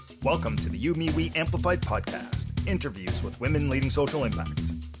Welcome to the You, Me, We Amplified podcast, interviews with women leading social impact.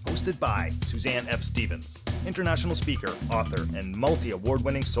 Hosted by Suzanne F. Stevens, international speaker, author, and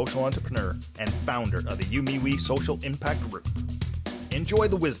multi-award-winning social entrepreneur and founder of the You, Me, We Social Impact Group. Enjoy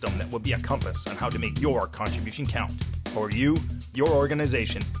the wisdom that will be a compass on how to make your contribution count for you, your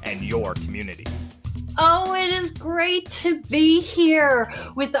organization, and your community. Oh, it is great to be here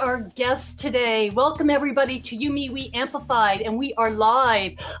with our guest today. Welcome everybody to You, Me, We Amplified, and we are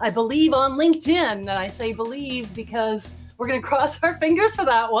live, I believe, on LinkedIn. And I say believe because we're going to cross our fingers for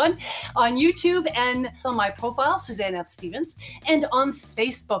that one, on YouTube and on my profile, Suzanne F. Stevens, and on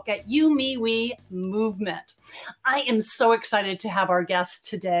Facebook at You, Me, We Movement. I am so excited to have our guest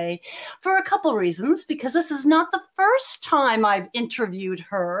today for a couple reasons, because this is not the first time I've interviewed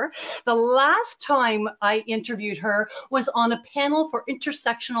her. The last time I interviewed her was on a panel for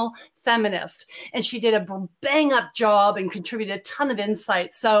intersectional feminists, and she did a bang-up job and contributed a ton of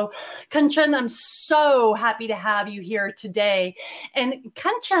insight. So, Kanchan, I'm so happy to have you here today. And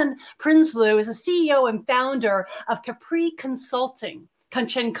Kanchan Prinsloo is a CEO and founder of Capri Consulting.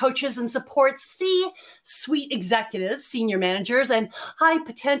 Kanchan coaches and supports C-suite executives, senior managers, and high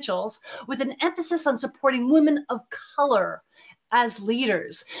potentials with an emphasis on supporting women of color as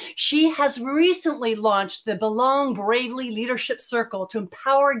leaders. She has recently launched the Belong Bravely Leadership Circle to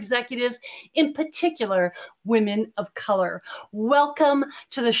empower executives, in particular, women of color. Welcome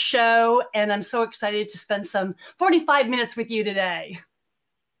to the show, and I'm so excited to spend some 45 minutes with you today.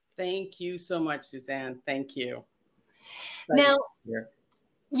 Thank you so much, Suzanne. Thank you. Now,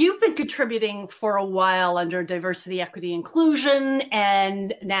 you've been contributing for a while under diversity, equity, inclusion,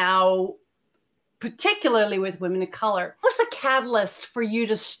 and now particularly with women of color. What's the catalyst for you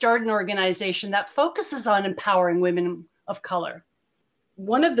to start an organization that focuses on empowering women of color?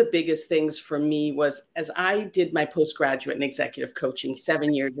 One of the biggest things for me was, as I did my postgraduate in executive coaching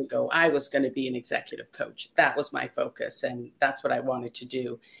 7 years ago, I was going to be an executive coach. That was my focus, and that's what I wanted to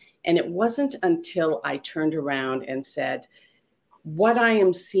do. And it wasn't until I turned around and said, what I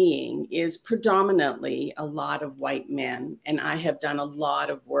am seeing is predominantly a lot of white men, and I have done a lot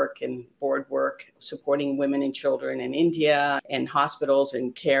of work and board work supporting women and children in India and hospitals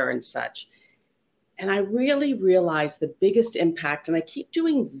and care and such. And I really realized the biggest impact, and I keep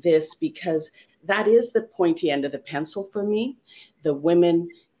doing this because that is the pointy end of the pencil for me, the women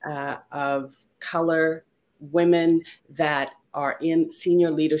of color, women that are in senior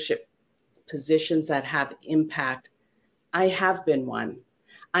leadership positions that have impact. I have been one.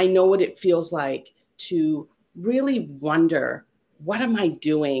 I know what it feels like to really wonder, what am I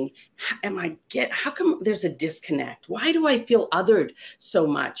doing? How come there's a disconnect? Why do I feel othered so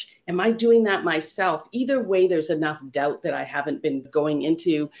much? Am I doing that myself? Either way, there's enough doubt that I haven't been going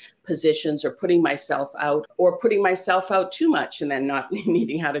into positions or putting myself out too much and then not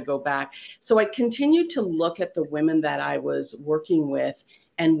needing how to go back. So I continued to look at the women that I was working with,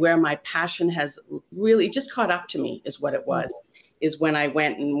 and where my passion has really just caught up to me is what it was, is when I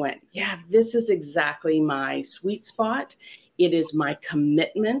went, yeah, this is exactly my sweet spot. It is my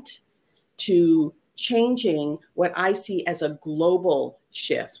commitment to changing what I see as a global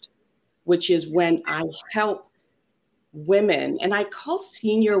shift, which is when I help women, and I call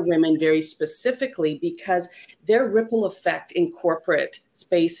senior women very specifically because their ripple effect in corporate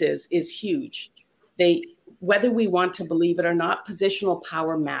spaces is huge. Whether we want to believe it or not, positional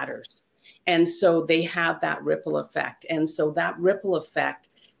power matters. And so they have that ripple effect. And so that ripple effect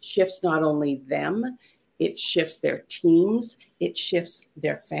shifts not only them, it shifts their teams, it shifts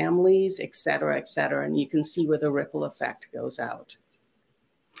their families, et cetera, et cetera. And you can see where the ripple effect goes out.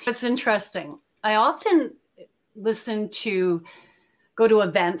 It's interesting. I often go to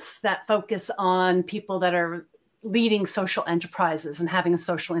events that focus on people that are leading social enterprises and having a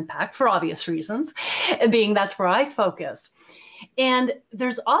social impact for obvious reasons, being that's where I focus. And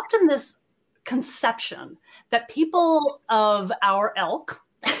there's often this conception that people of our ilk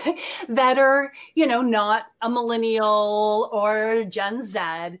that are, not a millennial or Gen Z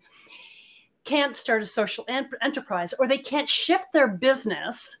can't start a social enterprise, or they can't shift their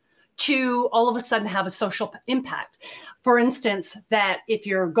business to all of a sudden have a social impact. For instance, that if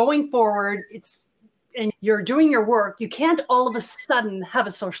you're going forward, and you're doing your work, you can't all of a sudden have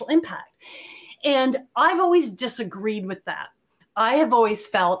a social impact. And I've always disagreed with that. I have always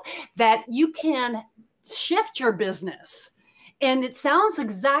felt that you can shift your business. And it sounds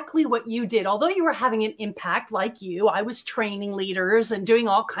exactly what you did. Although you were having an impact like you, I was training leaders and doing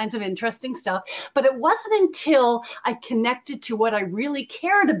all kinds of interesting stuff. But it wasn't until I connected to what I really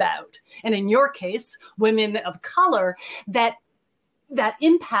cared about, and in your case, women of color, that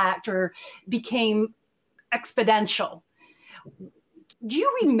impact became exponential. Do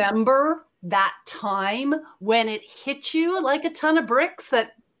you remember that time when it hit you like a ton of bricks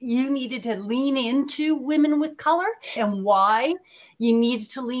that you needed to lean into women with color, and why you needed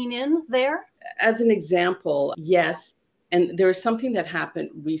to lean in there? As an example, yes. And there was something that happened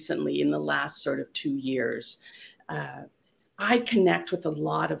recently in the last sort of 2 years. I connect with a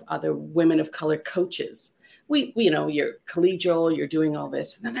lot of other women of color coaches. You're collegial, you're doing all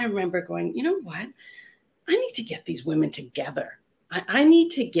this. And then I remember going, you know what? I need to get these women together. I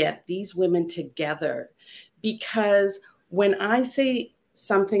need to get these women together, because when I say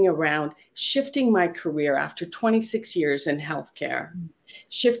something around shifting my career after 26 years in healthcare,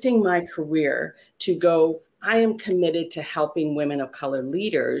 shifting my career to go, I am committed to helping women of color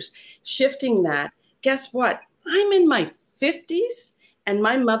leaders, shifting that, guess what? I'm in my 50s and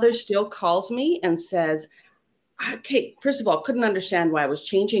my mother still calls me and says, okay, first of all, couldn't understand why I was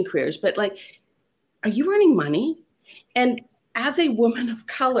changing careers, but like, are you earning money? And as a woman of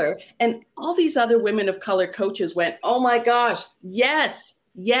color, and all these other women of color coaches went, oh my gosh, yes,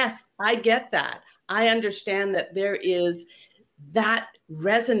 I get that. I understand that there is that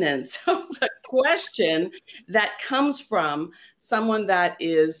resonance of the question that comes from someone that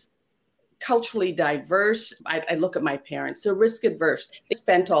is culturally diverse. I look at my parents, they're risk adverse. They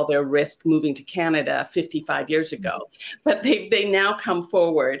spent all their risk moving to Canada 55 years ago, but they now come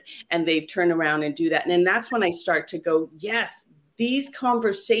forward and they've turned around and do that. And then that's when I start to go, yes, these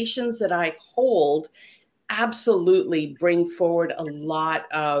conversations that I hold absolutely bring forward a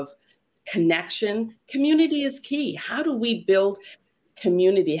lot of connection. Community is key. How do we build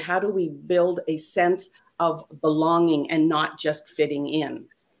community? How do we build a sense of belonging and not just fitting in?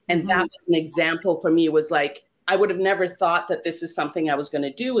 And that was an example for me. It was like, I would have never thought that this is something I was going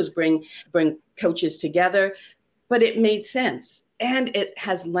to do, was bring coaches together, but it made sense. And it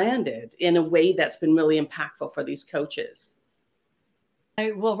has landed in a way that's been really impactful for these coaches.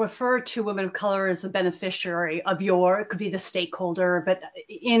 I will refer to women of color as the beneficiary of it could be the stakeholder, but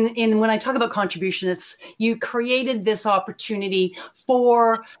in when I talk about contribution, it's you created this opportunity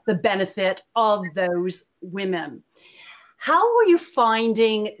for the benefit of those women. How are you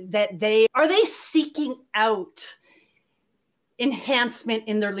finding that are they seeking out enhancement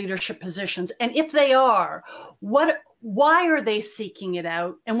in their leadership positions? And if they are, why are they seeking it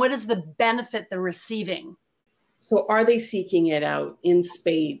out? And what is the benefit they're receiving? So are they seeking it out in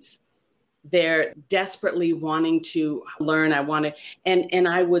spades? They're desperately wanting to learn. And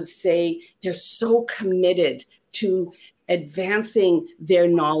I would say they're so committed to advancing their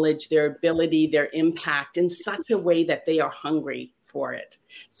knowledge, their ability, their impact in such a way that they are hungry for it.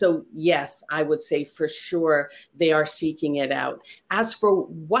 So yes, I would say for sure they are seeking it out. As for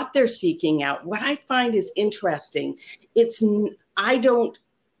what they're seeking out, what I find is interesting, I don't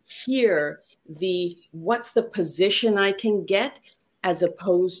hear what's the position I can get, as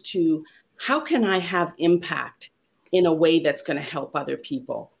opposed to how can I have impact in a way that's going to help other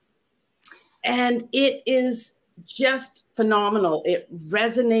people. And it is just phenomenal. It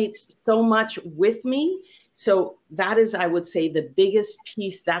resonates so much with me. So that is, I would say, the biggest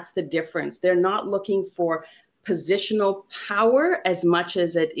piece. That's the difference. They're not looking for positional power as much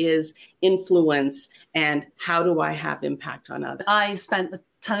as it is influence and how do I have impact on others. I spent a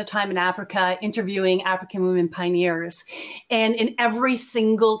ton of time in Africa interviewing African women pioneers, and in every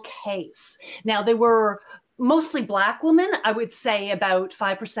single case, now they were mostly Black women. I would say about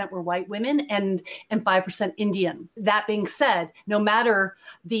 5% were white women and 5% Indian. That being said, no matter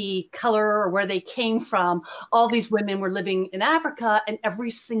the color or where they came from, all these women were living in Africa, and every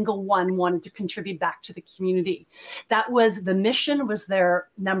single one wanted to contribute back to the community. That was the mission, was their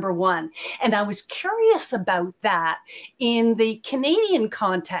number one. And I was curious about that in the Canadian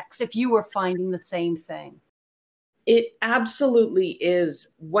context, if you were finding the same thing. It absolutely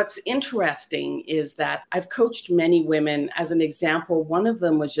is. What's interesting is that I've coached many women. As an example, one of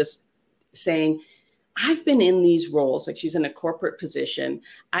them was just saying, I've been in these roles, like she's in a corporate position.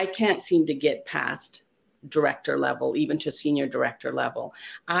 I can't seem to get past director level, even to senior director level.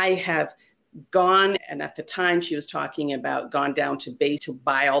 I have gone, and at the time she was talking about gone down to base to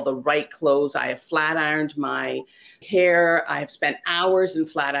buy all the right clothes. I have flat ironed my hair. I have spent hours in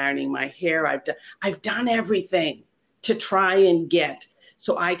flat ironing my hair. I've done everything to try and get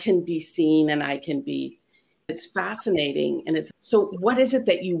so I can be seen and it's fascinating. And so what is it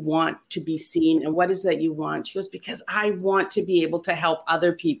that you want to be seen and what is that you want? She goes, because I want to be able to help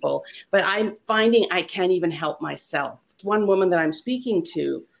other people, but I'm finding I can't even help myself. One woman that I'm speaking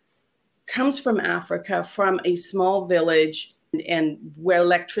to comes from Africa, from a small village and where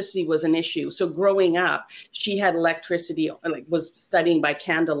electricity was an issue. So growing up, she had electricity, was studying by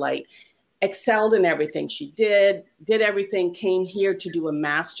candlelight. excelled in everything she did everything, came here to do a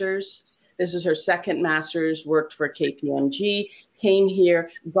master's. This is her second master's, worked for KPMG, came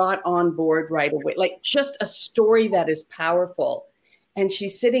here, got on board right away. Like just a story that is powerful. And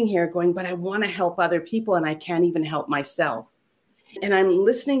she's sitting here going, but I want to help other people and I can't even help myself. And I'm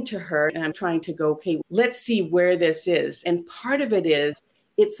listening to her and I'm trying to go, okay, let's see where this is. And part of it is,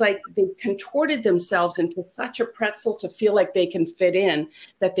 it's like they've contorted themselves into such a pretzel to feel like they can fit in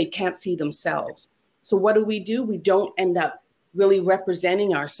that they can't see themselves. So what do? We don't end up really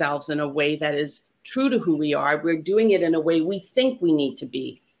representing ourselves in a way that is true to who we are. We're doing it in a way we think we need to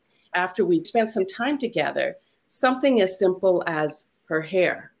be. After we spent some time together, something as simple as her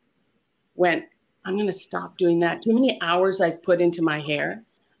hair went, I'm going to stop doing that. Too many hours I've put into my hair.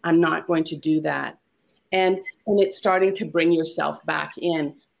 I'm not going to do that. And it's starting to bring yourself back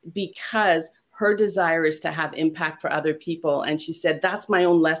in, because her desire is to have impact for other people. And she said, that's my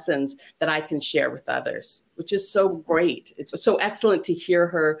own lessons that I can share with others, which is so great. It's so excellent to hear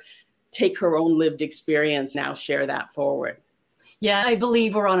her take her own lived experience, now share that forward. Yeah, I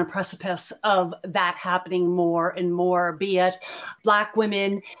believe we're on a precipice of that happening more and more, be it Black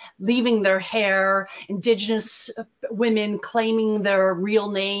women leaving their hair, Indigenous women claiming their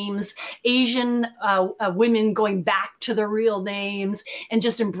real names, Asian women going back to their real names, and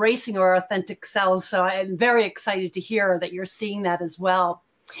just embracing our authentic selves. So I'm very excited to hear that you're seeing that as well.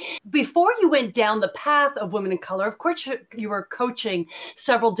 Before you went down the path of women of color, of course, you were coaching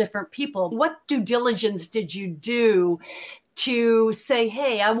several different people. What due diligence did you do to say,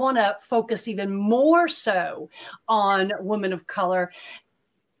 hey, I want to focus even more so on women of color?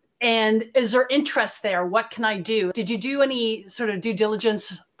 And is there interest there? What can I do? Did you do any sort of due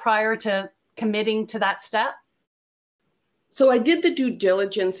diligence prior to committing to that step? So I did the due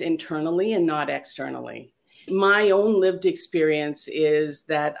diligence internally and not externally. My own lived experience is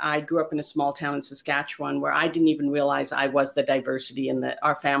that I grew up in a small town in Saskatchewan where I didn't even realize I was the diversity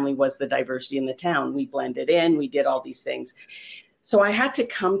our family was the diversity in the town. We blended in, we did all these things. So I had to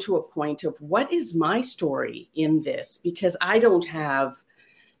come to a point of what is my story in this? Because I don't have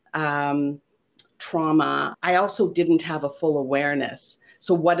trauma. I also didn't have a full awareness.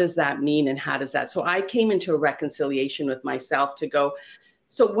 So what does that mean and how does that? So I came into a reconciliation with myself to go,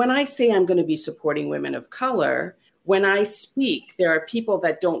 so when I say I'm going to be supporting women of color, when I speak, there are people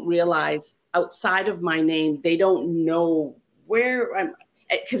that don't realize outside of my name, they don't know where I'm,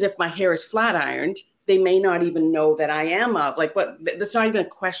 because if my hair is flat ironed, they may not even know that I am that's not even a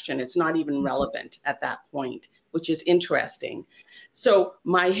question. It's not even relevant at that point, which is interesting. So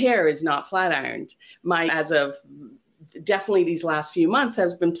my hair is not flat ironed. As of definitely these last few months,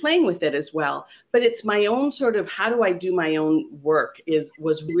 I've been playing with it as well. But it's my own sort of, how do I do my own work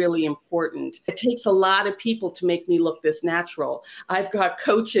was really important. It takes a lot of people to make me look this natural. I've got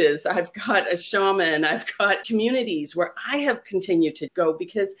coaches, I've got a shaman, I've got communities where I have continued to go,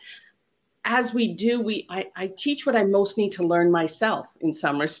 because as we do, I teach what I most need to learn myself in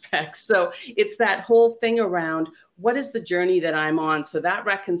some respects. So it's that whole thing around, what is the journey that I'm on? So that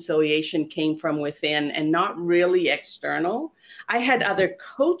reconciliation came from within and not really external. I had other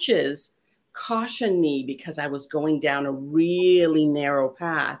coaches caution me because I was going down a really narrow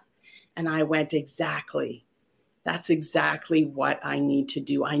path. And I went, that's exactly what I need to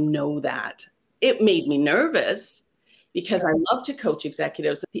do. I know that. It made me nervous because I love to coach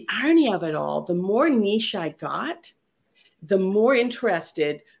executives. The irony of it all, the more niche I got, the more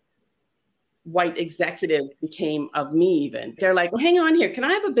interested white executive became of me even. They're like, well, hang on here. Can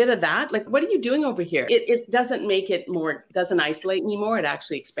I have a bit of that? Like, what are you doing over here? It doesn't make it more, doesn't isolate me more. It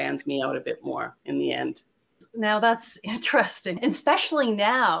actually expands me out a bit more in the end. Now that's interesting. Especially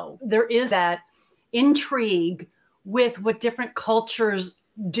now, there is that intrigue with what different cultures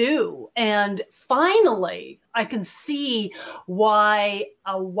do. And finally, I can see why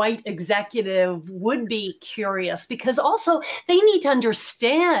a white executive would be curious, because also they need to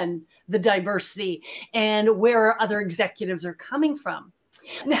understand the diversity and where other executives are coming from.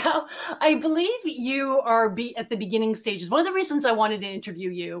 Now, I believe you are at the beginning stages. One of the reasons I wanted to interview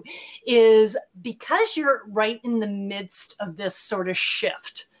you is because you're right in the midst of this sort of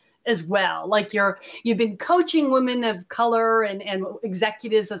shift as well. Like you've been coaching women of color and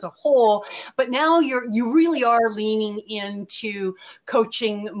executives as a whole, but now you really are leaning into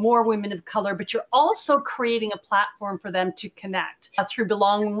coaching more women of color, but you're also creating a platform for them to connect through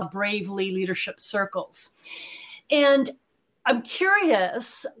Belong Bravely leadership circles. And I'm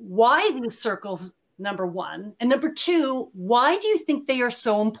curious why these circles, number one, and number two, why do you think they are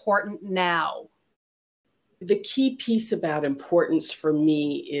so important now? The key piece about importance for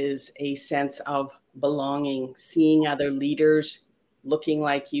me is a sense of belonging, seeing other leaders looking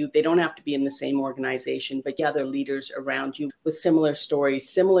like you. They don't have to be in the same organization, but other leaders around you with similar stories,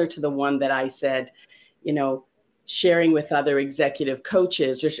 similar to the one that I said, sharing with other executive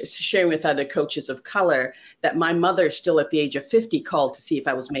coaches or sharing with other coaches of color, that my mother still at the age of 50 called to see if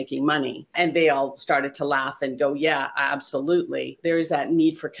I was making money. And they all started to laugh and go, yeah, absolutely. There is that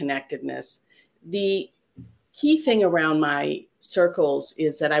need for connectedness. The key thing around my circles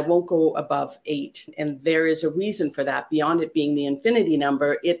is that I won't go above 8. And there is a reason for that. Beyond it being the infinity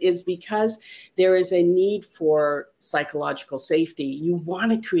number, it is because there is a need for psychological safety. You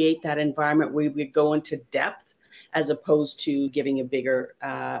want to create that environment where we go into depth as opposed to giving a bigger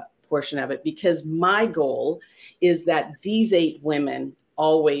portion of it. Because my goal is that these 8 women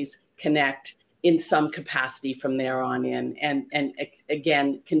always connect in some capacity from there on in, and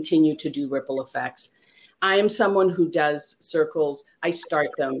again, continue to do ripple effects. I am someone who does circles. I start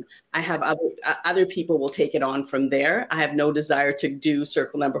them. I have other people will take it on from there. I have no desire to do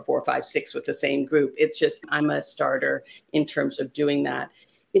circle number 4, 5, 6 with the same group. It's just, I'm a starter in terms of doing that.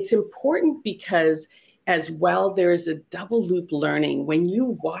 It's important because as well, there's a double loop learning. When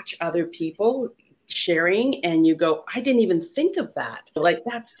you watch other people sharing and you go, I didn't even think of that. Like,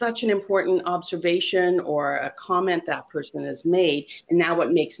 that's such an important observation or a comment that person has made. And now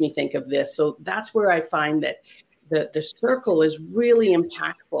what makes me think of this? So that's where I find that the circle is really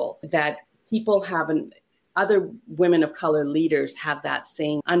impactful, that people other women of color leaders have that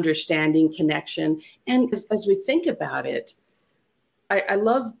same understanding, connection. And as we think about it, I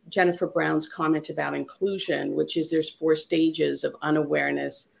love Jennifer Brown's comment about inclusion, which is there's 4 stages of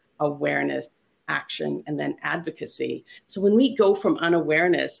unawareness, awareness, action, and then advocacy. So when we go from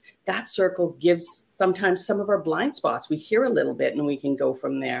unawareness, that circle gives sometimes some of our blind spots. We hear a little bit and we can go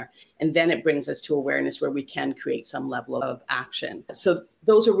from there. And then it brings us to awareness where we can create some level of action. So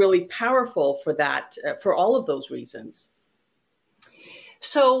those are really powerful for that, for all of those reasons.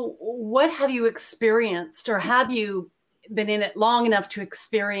 So what have you experienced, or have you been in it long enough to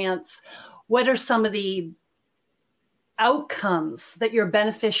experience? What are some of the outcomes that your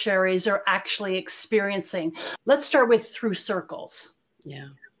beneficiaries are actually experiencing? Let's start with through circles. Yeah.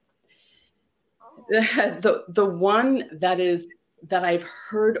 The one that I've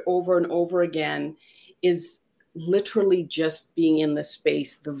heard over and over again is literally just being in the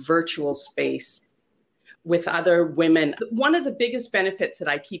space, the virtual space with other women. One of the biggest benefits that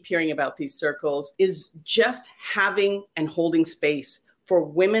I keep hearing about these circles is just having and holding space for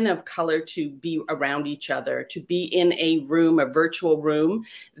women of color to be around each other, to be in a room, a virtual room,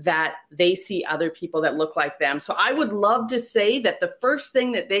 that they see other people that look like them. So I would love to say that the first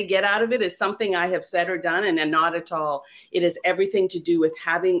thing that they get out of it is something I have said or done, and not at all. It is everything to do with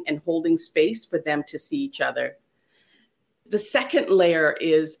having and holding space for them to see each other. The second layer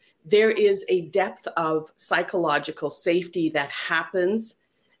is there is a depth of psychological safety that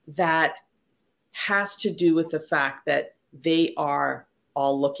happens that has to do with the fact that they are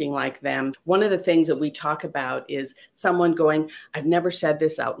all looking like them. One of the things that we talk about is someone going, I've never said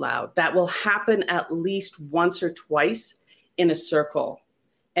this out loud. That will happen at least once or twice in a circle.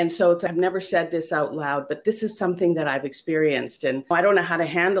 And so I've never said this out loud, but this is something that I've experienced and I don't know how to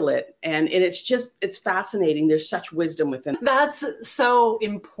handle it. And it's fascinating. There's such wisdom within. That's so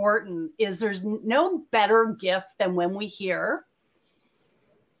important. There's no better gift than when we hear,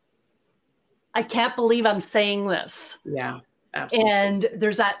 I can't believe I'm saying this. Yeah. Absolutely. And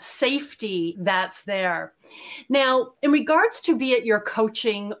there's that safety that's there. Now, in regards to be it your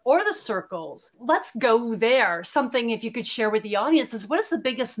coaching or the circles, let's go there. Something, if you could share with the audience, is what is the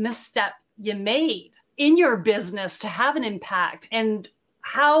biggest misstep you made in your business to have an impact, and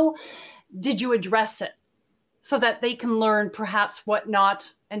how did you address it so that they can learn perhaps what not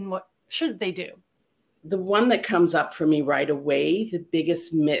and what should they do? The one that comes up for me right away, the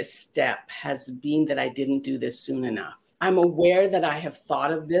biggest misstep has been that I didn't do this soon enough. I'm aware that I have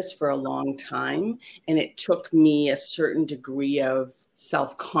thought of this for a long time, and it took me a certain degree of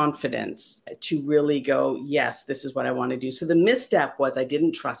self-confidence to really go, yes, this is what I want to do. So the misstep was I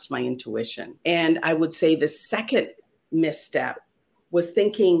didn't trust my intuition. And I would say the second misstep was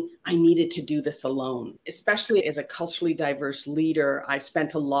thinking I needed to do this alone. Especially as a culturally diverse leader, I've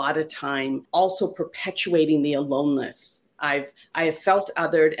spent a lot of time also perpetuating the aloneness. I have felt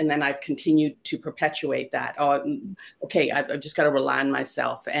othered, and then I've continued to perpetuate that. I've just got to rely on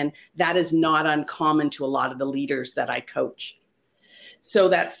myself. And that is not uncommon to a lot of the leaders that I coach. So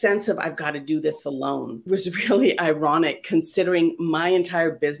that sense of I've got to do this alone was really ironic, considering my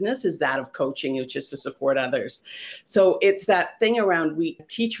entire business is that of coaching, which is to support others. So it's that thing around we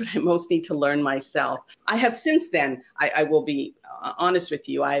teach what I most need to learn myself. I have since then, I will be honest with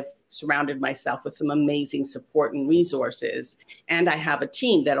you, I've surrounded myself with some amazing support and resources. And I have a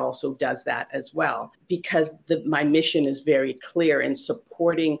team that also does that as well, because my mission is very clear in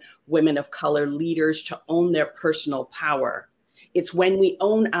supporting women of color leaders to own their personal power. It's when we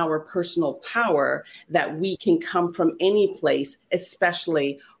own our personal power that we can come from any place,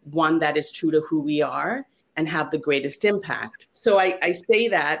 especially one that is true to who we are, and have the greatest impact. So I say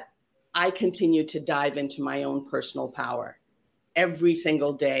that I continue to dive into my own personal power every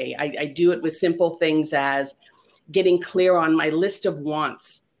single day. I do it with simple things as getting clear on my list of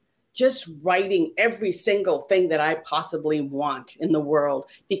wants, just writing every single thing that I possibly want in the world.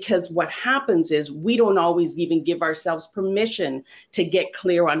 Because what happens is we don't always even give ourselves permission to get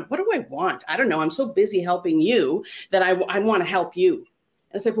clear on, what do I want? I don't know. I'm so busy helping you that I want to help you.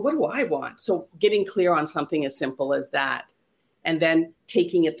 And I say, but what do I want? So getting clear on something as simple as that. And then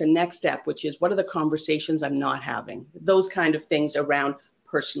taking it the next step, which is, what are the conversations I'm not having? Those kind of things around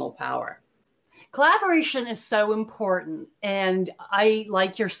personal power. Collaboration is so important. And I,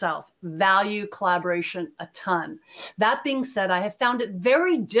 like yourself, value collaboration a ton. That being said, I have found it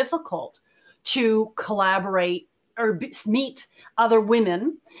very difficult to collaborate or meet other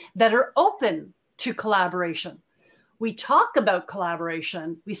women that are open to collaboration. We talk about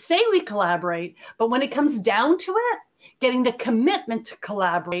collaboration, we say we collaborate, but when it comes down to it, getting the commitment to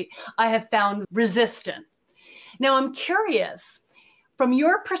collaborate, I have found resistant. Now, I'm curious, from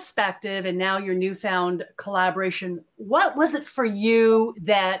your perspective and now your newfound collaboration, what was it for you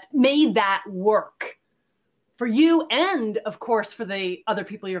that made that work for you and, of course, for the other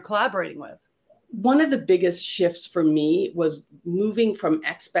people you're collaborating with? One of the biggest shifts for me was moving from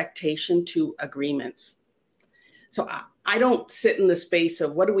expectation to agreements. So I don't sit in the space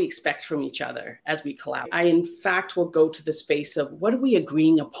of what do we expect from each other as we collaborate. I, in fact, will go to the space of what are we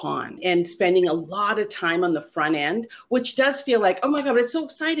agreeing upon, and spending a lot of time on the front end, which does feel like, oh my God, it's so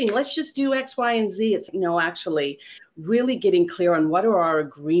exciting. Let's just do X, Y, and Z. It's actually really getting clear on what are our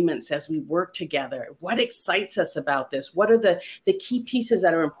agreements as we work together. What excites us about this? What are the key pieces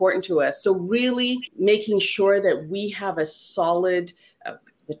that are important to us? So really making sure that we have a solid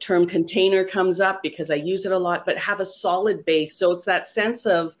the term container comes up because I use it a lot, but have a solid base. So it's that sense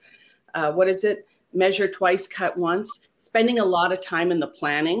of, measure twice, cut once, spending a lot of time in the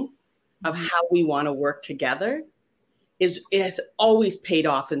planning of how we want to work together it has always paid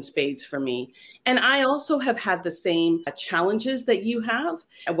off in spades for me. And I also have had the same challenges that you have.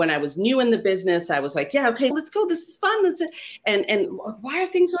 When I was new in the business, I was like, yeah, okay, let's go. This is fun. And why are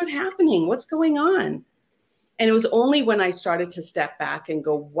things not happening? What's going on? And it was only when I started to step back and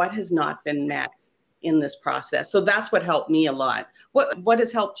go, what has not been met in this process? So that's what helped me a lot. What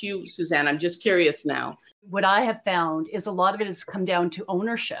has helped you, Suzanne? I'm just curious now. What I have found is a lot of it has come down to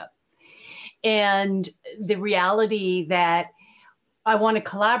ownership and the reality that I want to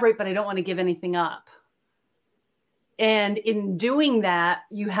collaborate, but I don't want to give anything up. And in doing that,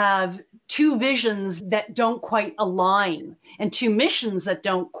 you have two visions that don't quite align and two missions that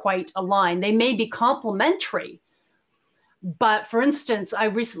don't quite align. They may be complementary. But for instance, I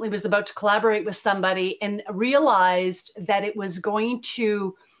recently was about to collaborate with somebody and realized that it was going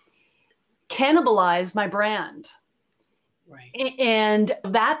to cannibalize my brand. Right. And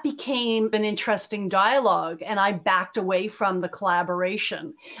that became an interesting dialogue, and I backed away from the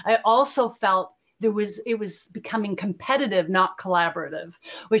collaboration. I also felt it was becoming competitive, not collaborative,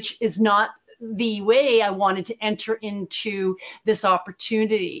 which is not the way I wanted to enter into this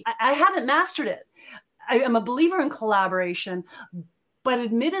opportunity. I haven't mastered it. I am a believer in collaboration, but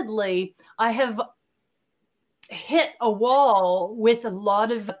admittedly, I have hit a wall with a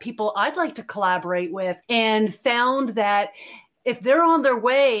lot of people I'd like to collaborate with and found that if they're on their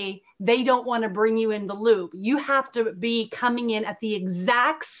way, they don't want to bring you in the loop. You have to be coming in at the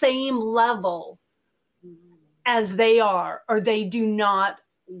exact same level as they are, or they do not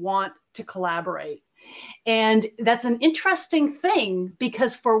want to collaborate. And that's an interesting thing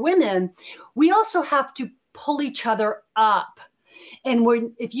because for women, we also have to pull each other up. And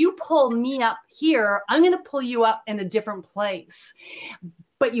if you pull me up here, I'm going to pull you up in a different place.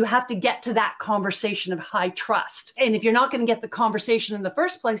 But you have to get to that conversation of high trust. And if you're not going to get the conversation in the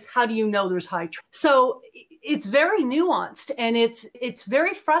first place, how do you know there's high trust? So it's very nuanced, and it's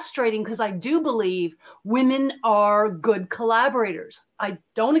very frustrating because I do believe women are good collaborators. I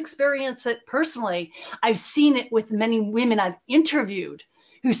don't experience it personally. I've seen it with many women I've interviewed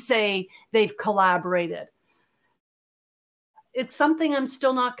who say they've collaborated. It's something I'm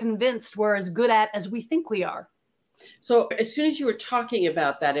still not convinced we're as good at as we think we are. So as soon as you were talking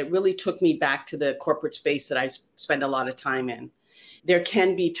about that, it really took me back to the corporate space that I spend a lot of time in. There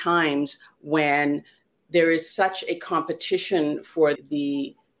can be times when there is such a competition for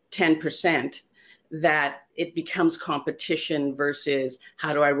the 10%, that it becomes competition versus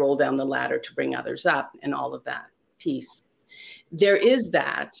how do I roll down the ladder to bring others up and all of that piece. There is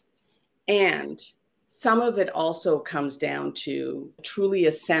that. And some of it also comes down to truly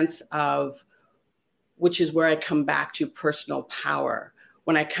a sense of, which is where I come back to personal power.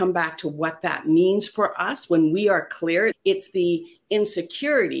 When I come back to what that means for us, when we are clear, it's the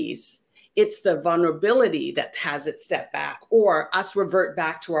insecurities, it's the vulnerability that has it step back, or us revert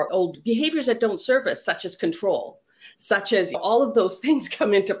back to our old behaviors that don't serve us, such as control, such as all of those things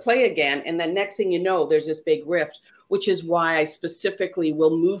come into play again. And then next thing you know, there's this big rift, which is why I specifically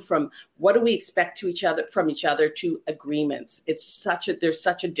will move from what do we expect from each other to agreements. There's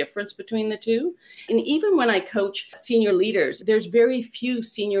such a difference between the two. And even when I coach senior leaders, there's very few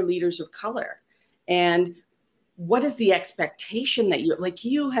senior leaders of color. And what is the expectation that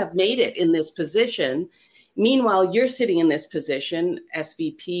you have made it in this position? Meanwhile, you're sitting in this position,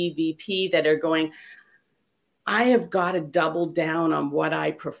 SVP, VP, that are going, I have got to double down on what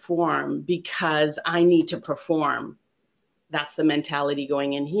I perform because I need to perform. That's the mentality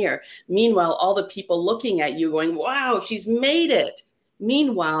going in here. Meanwhile, all the people looking at you going, wow, she's made it.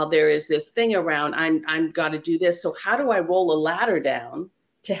 Meanwhile, there is this thing around, I'm got to do this. So how do I roll a ladder down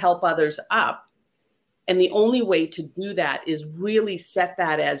to help others up? And the only way to do that is really set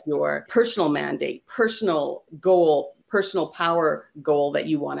that as your personal mandate, personal goal, personal power goal that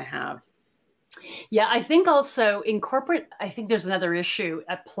you want to have. Yeah, I think also in corporate, I think there's another issue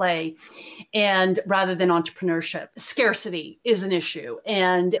at play. And rather than entrepreneurship, scarcity is an issue.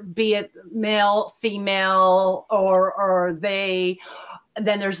 And be it male, female, or they,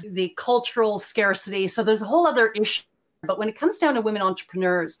 then there's the cultural scarcity. So there's a whole other issue. But when it comes down to women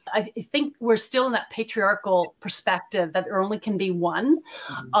entrepreneurs, I think we're still in that patriarchal perspective that there only can be one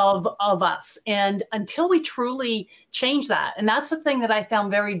of us. And until we truly change that, and that's the thing that I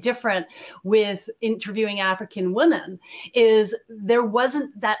found very different with interviewing African women, is there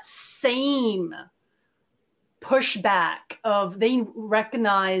wasn't that same pushback of they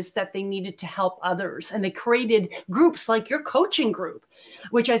recognized that they needed to help others. And they created groups like your coaching group,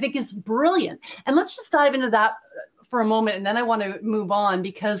 which I think is brilliant. And let's just dive into that for a moment, and then I want to move on,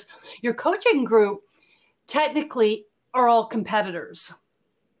 because your coaching group technically are all competitors,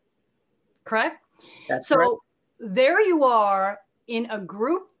 correct? That's so correct. There you are in a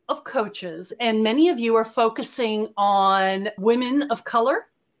group of coaches, and many of you are focusing on women of color.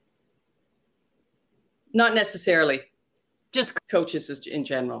 Not necessarily. Just coaches in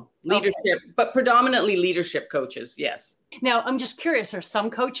general, leadership, but predominantly leadership coaches. Yes. Now, I'm just curious, are some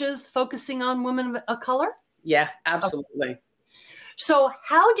coaches focusing on women of color? Yeah, absolutely. Okay. So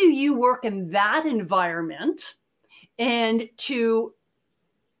how do you work in that environment and to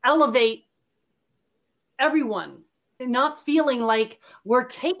elevate everyone, not feeling like we're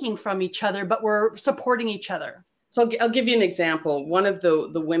taking from each other, but we're supporting each other? So I'll give you an example. One of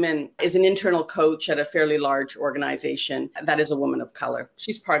the women is an internal coach at a fairly large organization that is a woman of color.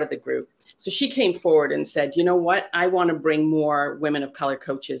 She's part of the group. So she came forward and said, you know what? I want to bring more women of color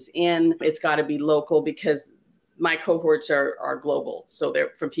coaches in. It's got to be local because my cohorts are global. So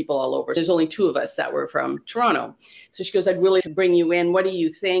they're from people all over. There's only 2 of us that were from Toronto. So she goes, I'd really like to bring you in. What do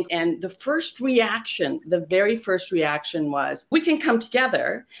you think? And the very first reaction was, we can come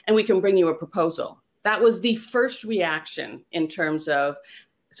together and we can bring you a proposal. That was the first reaction in terms of,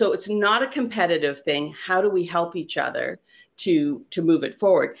 so it's not a competitive thing. How do we help each other to move it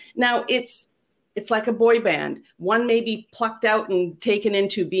forward? Now, it's like a boy band. One may be plucked out and taken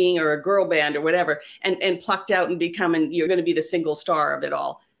into being, or a girl band or whatever, and plucked out and becoming, you're going to be the single star of it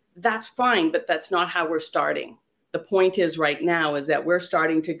all. That's fine, but that's not how we're starting. The point is right now is that we're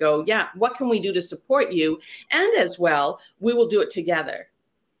starting to go, yeah, what can we do to support you? And as well, we will do it together.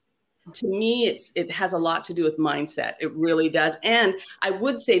 To me, it has a lot to do with mindset. It really does. And I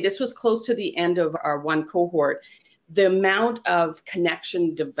would say this was close to the end of our one cohort. The amount of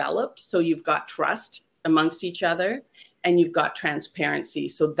connection developed. So you've got trust amongst each other and you've got transparency.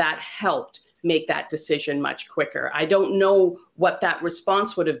 So that helped make that decision much quicker. I don't know what that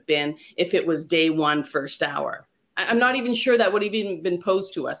response would have been if it was day one, first hour. I'm not even sure that would have even been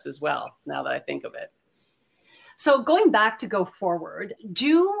posed to us as well, now that I think of it. So going back to go forward,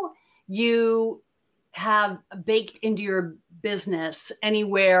 do you have baked into your business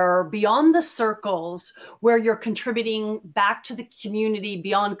anywhere beyond the circles where you're contributing back to the community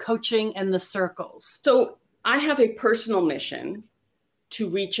beyond coaching and the circles? So I have a personal mission to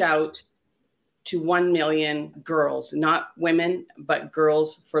reach out to 1 million girls, not women, but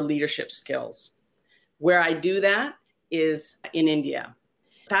girls for leadership skills. Where I do that is in India.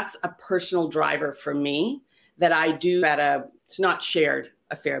 That's a personal driver for me that I do it's not shared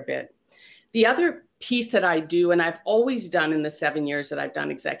a fair bit. The other piece that I do, and I've always done in the 7 years that I've done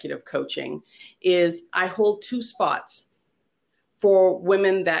executive coaching, is I hold 2 spots for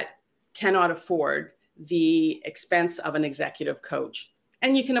women that cannot afford the expense of an executive coach.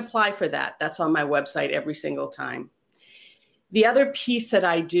 And you can apply for that. That's on my website every single time. The other piece that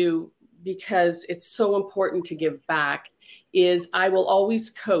I do, because it's so important to give back, is I will always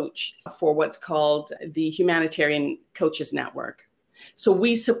coach for what's called the Humanitarian Coaches Network. So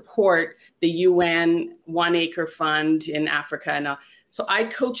we support the UN 1 Acre Fund in Africa. And so I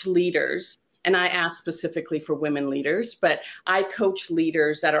coach leaders, and I ask specifically for women leaders, but I coach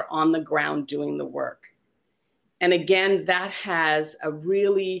leaders that are on the ground doing the work. And again, that has a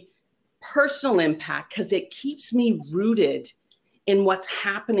really personal impact because it keeps me rooted in what's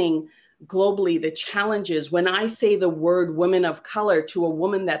happening globally, the challenges. When I say the word women of color to a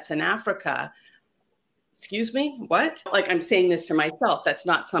woman that's in Africa, excuse me, what? Like I'm saying this to myself, that's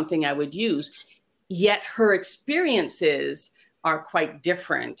not something I would use. Yet her experiences are quite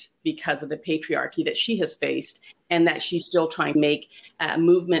different because of the patriarchy that she has faced, and that she's still trying to make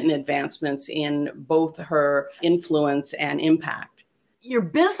movement and advancements in both her influence and impact. Your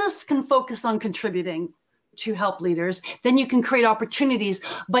business can focus on contributing to help leaders, then you can create opportunities.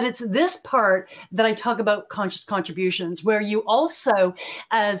 But it's this part that I talk about conscious contributions, where you also,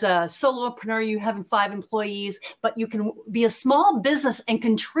 as a solopreneur, you have 5 employees, but you can be a small business and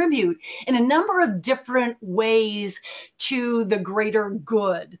contribute in a number of different ways to the greater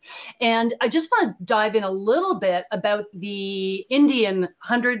good. And I just want to dive in a little bit about the Indian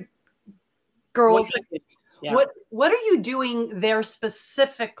 100 girls. Yeah. What are you doing there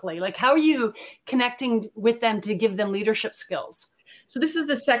specifically? Like, how are you connecting with them to give them leadership skills? So this is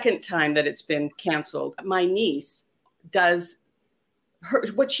the second time that it's been canceled. My niece does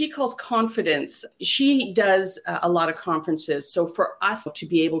what she calls confidence. She does a lot of conferences. So for us to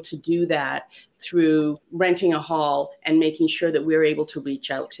be able to do that through renting a hall and making sure that we're able to reach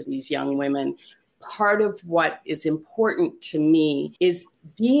out to these young women, part of what is important to me is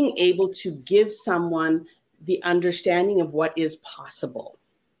being able to give someone the understanding of what is possible.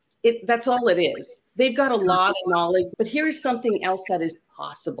 That's all it is. They've got a lot of knowledge, but here is something else that is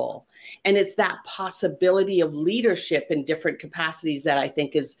possible. And it's that possibility of leadership in different capacities that I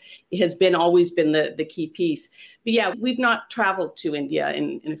think has always been the key piece. But yeah, we've not traveled to India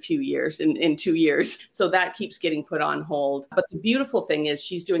in a few years, in 2 years. So that keeps getting put on hold. But the beautiful thing is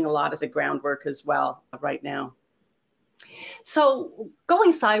she's doing a lot of the groundwork as well right now. So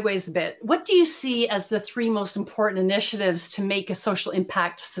going sideways a bit, what do you see as the 3 most important initiatives to make a social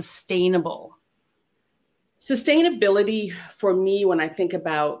impact sustainable? Sustainability for me, when I think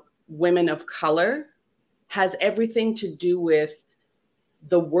about women of color, has everything to do with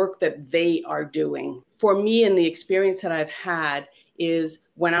the work that they are doing. For me, and the experience that I've had is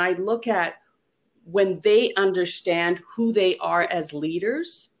when I look at when they understand who they are as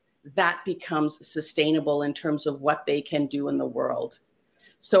leaders, that becomes sustainable in terms of what they can do in the world.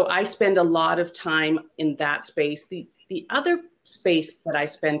 So I spend a lot of time in that space. The other space that I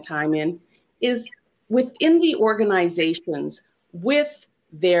spend time in is within the organizations with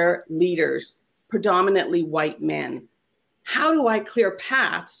their leaders, predominantly white men. How do I clear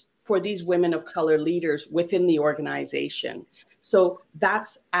paths for these women of color leaders within the organization? So that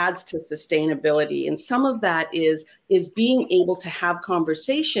adds to sustainability. And some of that is being able to have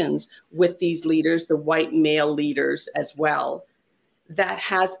conversations with these leaders, the white male leaders as well, that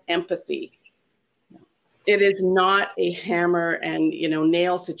has empathy. It is not a hammer and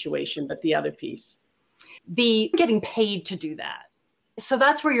nail situation, but the other piece. The getting paid to do that. So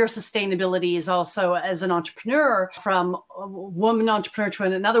that's where your sustainability is also, as an entrepreneur, from a woman entrepreneur to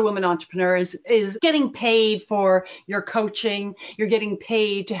another woman entrepreneur, is getting paid for your coaching. You're getting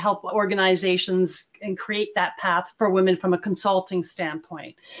paid to help organizations and create that path for women from a consulting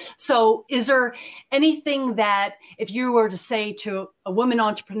standpoint. So is there anything that, if you were to say to a woman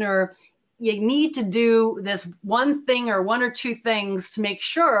entrepreneur, you need to do this one thing or 1 or 2 things to make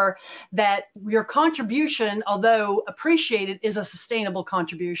sure that your contribution, although appreciated, is a sustainable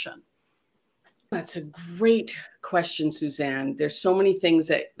contribution? That's a great question, Suzanne. There's so many things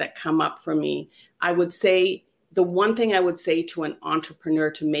that come up for me. I would say the one thing I would say to an entrepreneur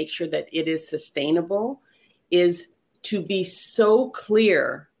to make sure that it is sustainable is to be so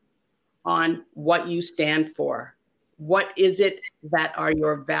clear on what you stand for. What is it that are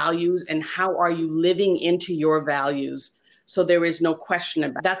your values, and how are you living into your values? So there is no question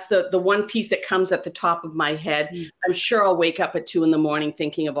about it. That's the one piece that comes at the top of my head. I'm sure I'll wake up at 2 a.m.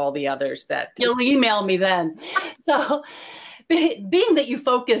 thinking of all the others that you'll email me then. So being that you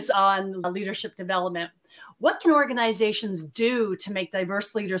focus on leadership development, What can organizations do to make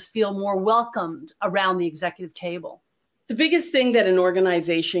diverse leaders feel more welcomed around the executive table? The biggest thing that an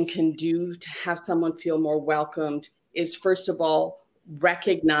organization can do to have someone feel more welcomed is, first of all,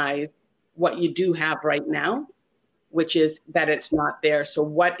 recognize what you do have right now, which is that it's not there. So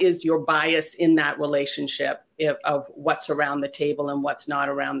what is your bias in that relationship of what's around the table and what's not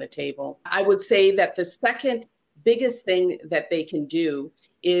around the table? I would say that the second biggest thing that they can do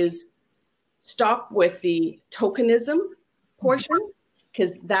is stop with the tokenism portion,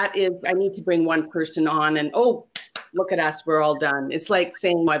 because that is, I need to bring one person on and, oh, look at us, we're all done. It's like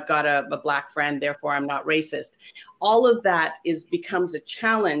saying, I've got a black friend, therefore I'm not racist. All of that becomes a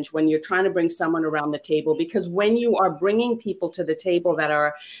challenge when you're trying to bring someone around the table, because when you are bringing people to the table that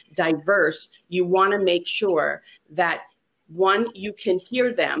are diverse, you want to make sure that, one, you can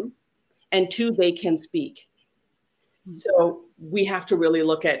hear them, and two, they can speak. So we have to really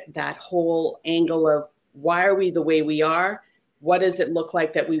look at that whole angle of, why are we the way we are? What does it look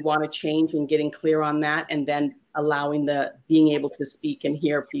like that we want to change, and getting clear on that, and then allowing being able to speak and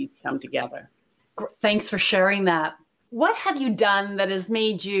hear piece come together. Thanks for sharing that. What have you done that has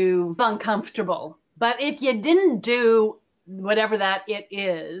made you uncomfortable? But if you didn't do whatever that it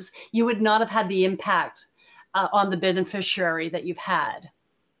is, you would not have had the impact on the beneficiary that you've had.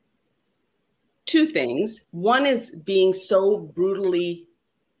 Two things. One is being so brutally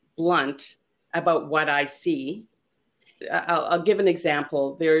blunt about what I see. I'll give an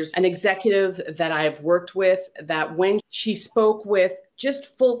example. There's an executive that I've worked with that when she spoke with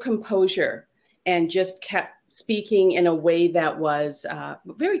just full composure and just kept speaking in a way that was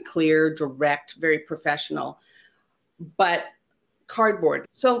very clear, direct, very professional, but cardboard.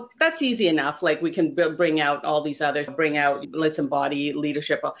 So that's easy enough. Like, we can bring out all these others, let's embody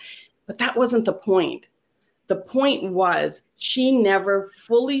leadership. But that wasn't the point. The point was, she never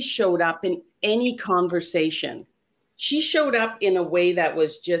fully showed up in any conversation. She showed up in a way that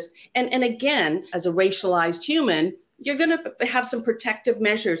was just, and again, as a racialized human, you're going to have some protective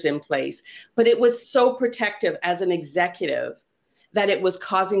measures in place. But it was so protective as an executive that it was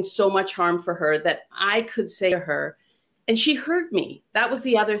causing so much harm for her that I could say to her, and she heard me. That was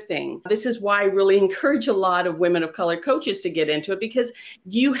the other thing. This is why I really encourage a lot of women of color coaches to get into it, because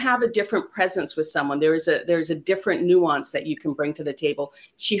you have a different presence with someone. There's a different nuance that you can bring to the table.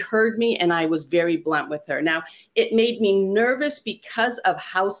 She heard me, and I was very blunt with her. Now, it made me nervous because of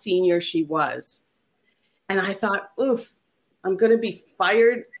how senior she was. And I thought, oof, I'm going to be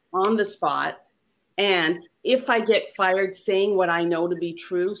fired on the spot. And if I get fired saying what I know to be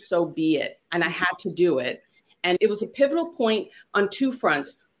true, so be it. And I had to do it. And it was a pivotal point on two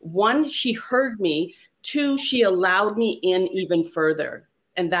fronts. One, she heard me. Two, she allowed me in even further.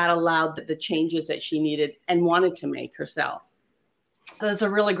 And that allowed the changes that she needed and wanted to make herself. That's a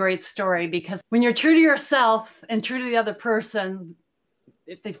really great story, because when you're true to yourself and true to the other person,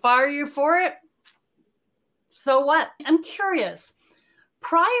 if they fire you for it, so what? I'm curious,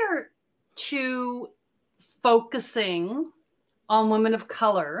 prior to focusing on women of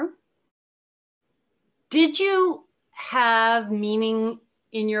color, did you have meaning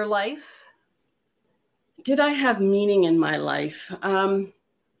in your life? Did I have meaning in my life? In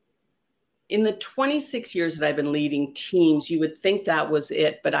the 26 years that I've been leading teams, you would think that was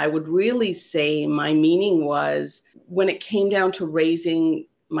it. But I would really say my meaning was when it came down to raising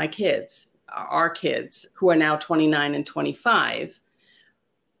my kids, our kids, who are now 29 and 25.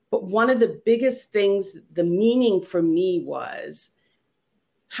 But one of the biggest things, the meaning for me was,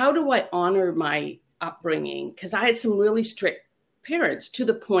 how do I honor my upbringing? Because I had some really strict parents, to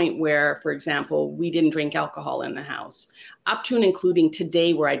the point where, for example, we didn't drink alcohol in the house, up to and including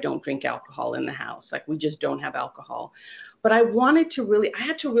today, where I don't drink alcohol in the house. Like, we just don't have alcohol. But I had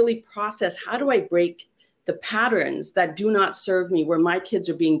to really process, how do I break the patterns that do not serve me, where my kids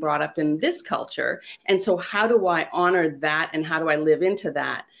are being brought up in this culture? And so how do I honor that, and how do I live into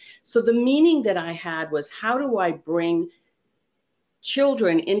that? So the meaning that I had was, how do I bring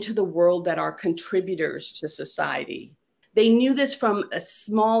children into the world that are contributors to society? They knew this from a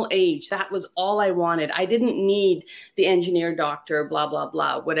small age. That was all I wanted. I didn't need the engineer, doctor, blah, blah,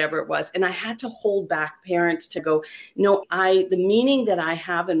 blah, whatever it was. And I had to hold back parents to go, no, the meaning that I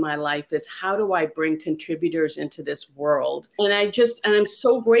have in my life is, how do I bring contributors into this world? And I'm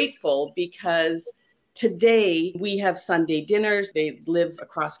so grateful, because today we have Sunday dinners. They live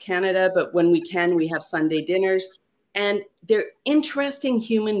across Canada, but when we can, we have Sunday dinners. And they're interesting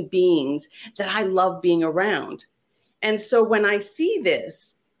human beings that I love being around. And so when I see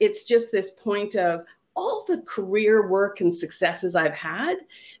this, it's just this point of, all the career work and successes I've had,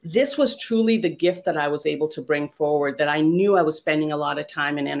 this was truly the gift that I was able to bring forward that I knew I was spending a lot of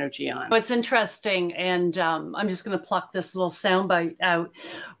time and energy on. It's interesting. And I'm just going to pluck this little soundbite out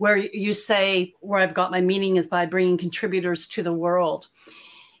where you say, where I've got my meaning is by bringing contributors to the world.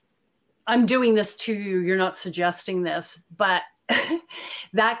 I'm doing this to you. You're not suggesting this, but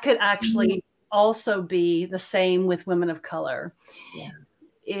that could actually also be the same with women of color. Yeah.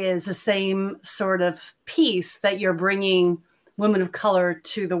 Is the same sort of piece that you're bringing women of color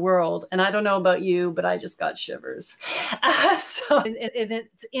to the world. And I don't know about you, but I just got shivers. And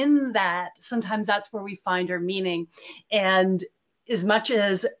it's in that, sometimes that's where we find our meaning. And as much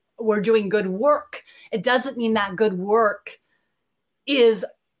as we're doing good work, it doesn't mean that good work is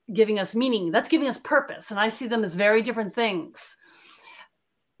giving us meaning. That's giving us purpose. And I see them as very different things.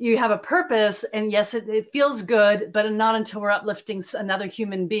 You have a purpose, and yes, it feels good, but not until we're uplifting another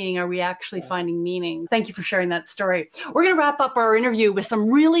human being are we actually finding meaning. Thank you for sharing that story. We're going to wrap up our interview with some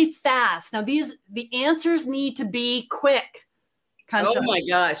really fast. Now, the answers need to be quick. Kancha. Oh my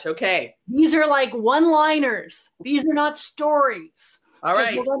gosh. Okay. These are like one-liners. These are not stories. All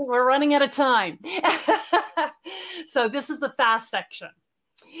right. We're running out of time. So this is the fast section.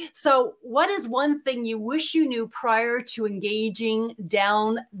 So what is one thing you wish you knew prior to engaging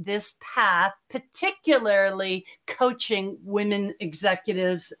down this path, particularly coaching women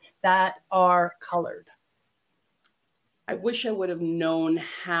executives that are colored? I wish I would have known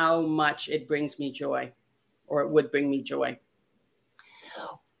how much it brings me joy, or it would bring me joy.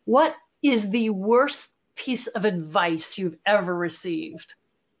 What is the worst piece of advice you've ever received?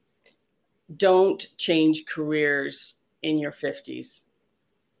 Don't change careers in your 50s.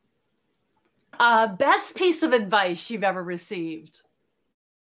 Best piece of advice you've ever received?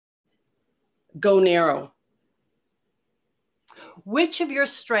 Go narrow. Which of your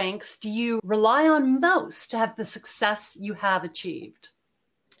strengths do you rely on most to have the success you have achieved?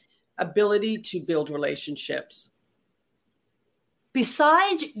 Ability to build relationships.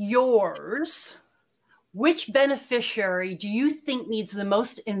 Besides yours, which beneficiary do you think needs the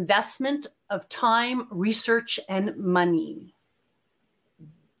most investment of time, research, and money?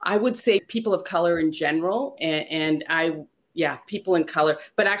 I would say people of color in general, people in color.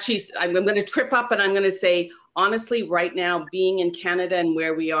 But actually, I'm going to trip up and I'm going to say, honestly, right now, being in Canada and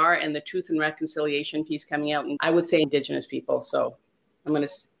where we are and the Truth and Reconciliation piece coming out, and I would say Indigenous people. So I'm going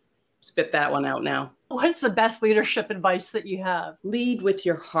to spit that one out now. What's the best leadership advice that you have? Lead with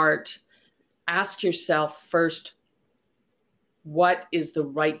your heart. Ask yourself first, what is the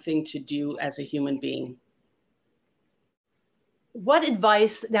right thing to do as a human being? What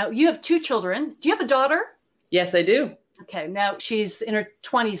advice? Now, you have 2 children. Do you have a daughter? Yes, I do. Okay. Now, she's in her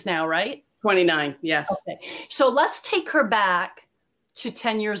 20s now, right? 29, yes. Okay. So let's take her back to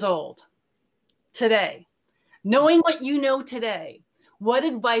 10 years old today. Knowing what you know today, what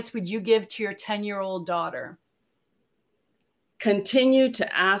advice would you give to your 10-year-old daughter? Continue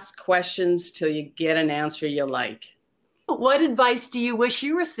to ask questions till you get an answer you like. What advice do you wish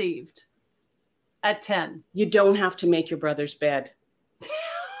you received at 10? You don't have to make your brother's bed.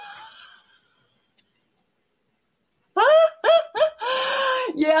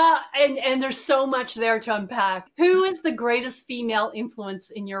 Yeah, and there's so much there to unpack. Who is the greatest female influence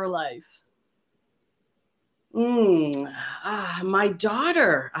in your life? My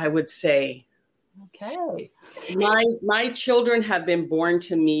daughter, I would say. Okay. My children have been born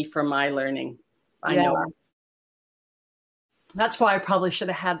to me for my learning. I know. That's why I probably should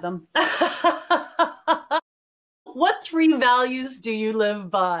have had them. What 3 values do you live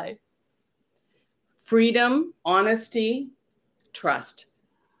by? Freedom, honesty, trust.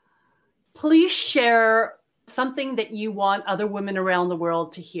 Please share something that you want other women around the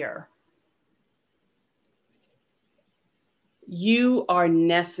world to hear. You are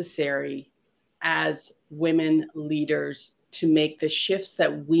necessary as women leaders to make the shifts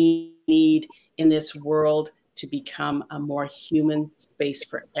that we need in this world to become a more human space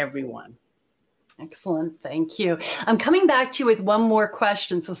for everyone. Excellent. Thank you. I'm coming back to you with one more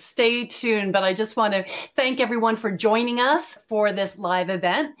question, so stay tuned. But I just want to thank everyone for joining us for this live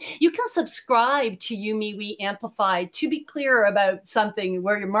event. You can subscribe to You, Me, We Amplified. To be clear about something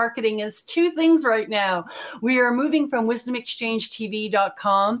where your marketing is 2 things right now. We are moving from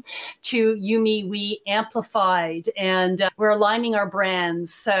wisdomexchangetv.com to You, Me, We Amplified, and we're aligning our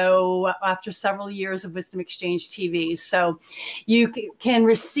brands. So after several years of Wisdom Exchange TV, so you can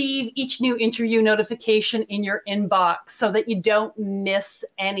receive each new interview notification in your inbox so that you don't miss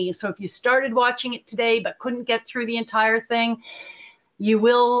any. So if you started watching it today but couldn't get through the entire thing,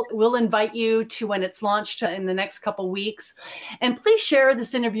 We'll invite you to when it's launched in the next couple weeks. And please share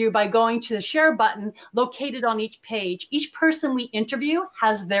this interview by going to the share button located on each page. Each person we interview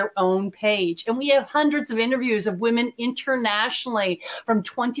has their own page. And we have hundreds of interviews of women internationally from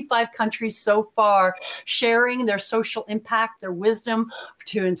 25 countries so far, sharing their social impact, their wisdom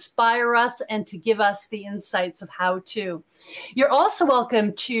to inspire us and to give us the insights of how to. You're also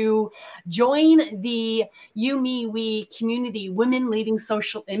welcome to join the You, Me, We community, Women Leading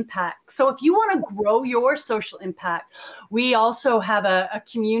Social Impact. So if you want to grow your social impact, we also have a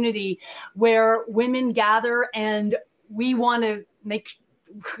community where women gather, and we want to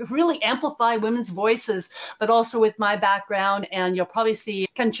really amplify women's voices, but also with my background. And you'll probably see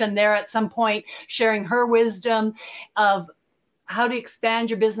Kanchan there at some point sharing her wisdom of how to expand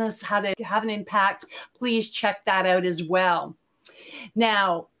your business, how to have an impact. Please check that out as well.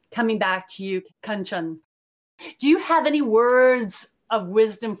 Now, coming back to you, Kanchan, do you have any words of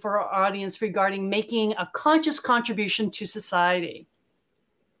wisdom for our audience regarding making a conscious contribution to society?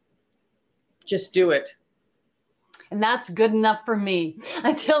 Just do it. And that's good enough for me.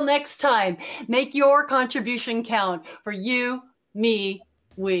 Until next time, make your contribution count for you, me,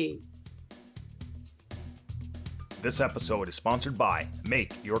 we. This episode is sponsored by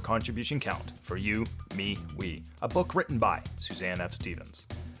Make Your Contribution Count for You, Me, We, a book written by Suzanne F. Stevens.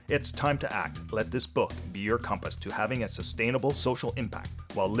 It's time to act. Let this book be your compass to having a sustainable social impact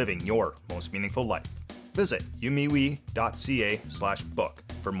while living your most meaningful life. Visit youmewe.ca/book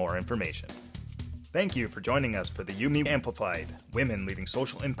for more information. Thank you for joining us for the You, Me Amplified, Women Leading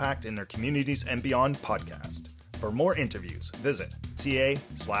Social Impact in Their Communities and Beyond podcast. For more interviews, visit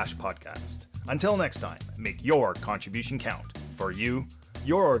ca/podcast. Until next time, make your contribution count for you,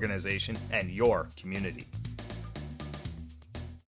 your organization, and your community.